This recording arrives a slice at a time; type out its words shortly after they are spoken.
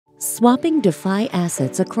Swapping DeFi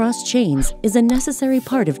assets across chains is a necessary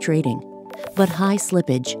part of trading, but high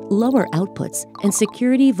slippage, lower outputs, and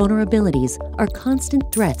security vulnerabilities are constant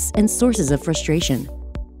threats and sources of frustration.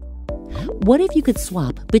 What if you could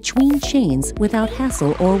swap between chains without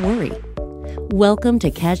hassle or worry? Welcome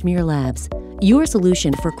to Cashmere Labs, your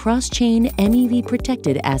solution for cross-chain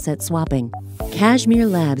MEV-protected asset swapping. Cashmere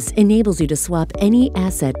Labs enables you to swap any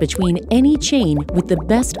asset between any chain with the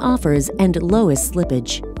best offers and lowest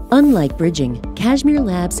slippage. Unlike bridging, Cashmere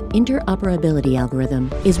Labs' interoperability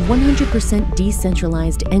algorithm is 100%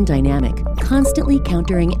 decentralized and dynamic, constantly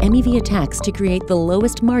countering MEV attacks to create the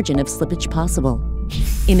lowest margin of slippage possible.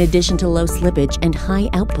 In addition to low slippage and high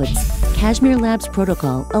outputs, Cashmere Labs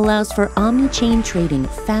protocol allows for omni-chain trading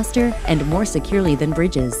faster and more securely than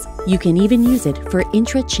bridges. You can even use it for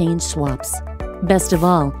intra-chain swaps. Best of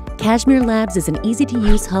all, Cashmere Labs is an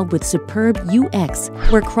easy-to-use hub with superb UX,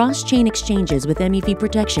 where cross-chain exchanges with MEV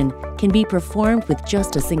protection can be performed with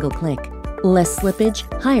just a single click. Less slippage,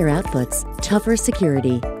 higher outputs, tougher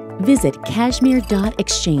security. Visit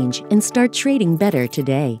cashmere.exchange and start trading better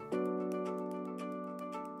today.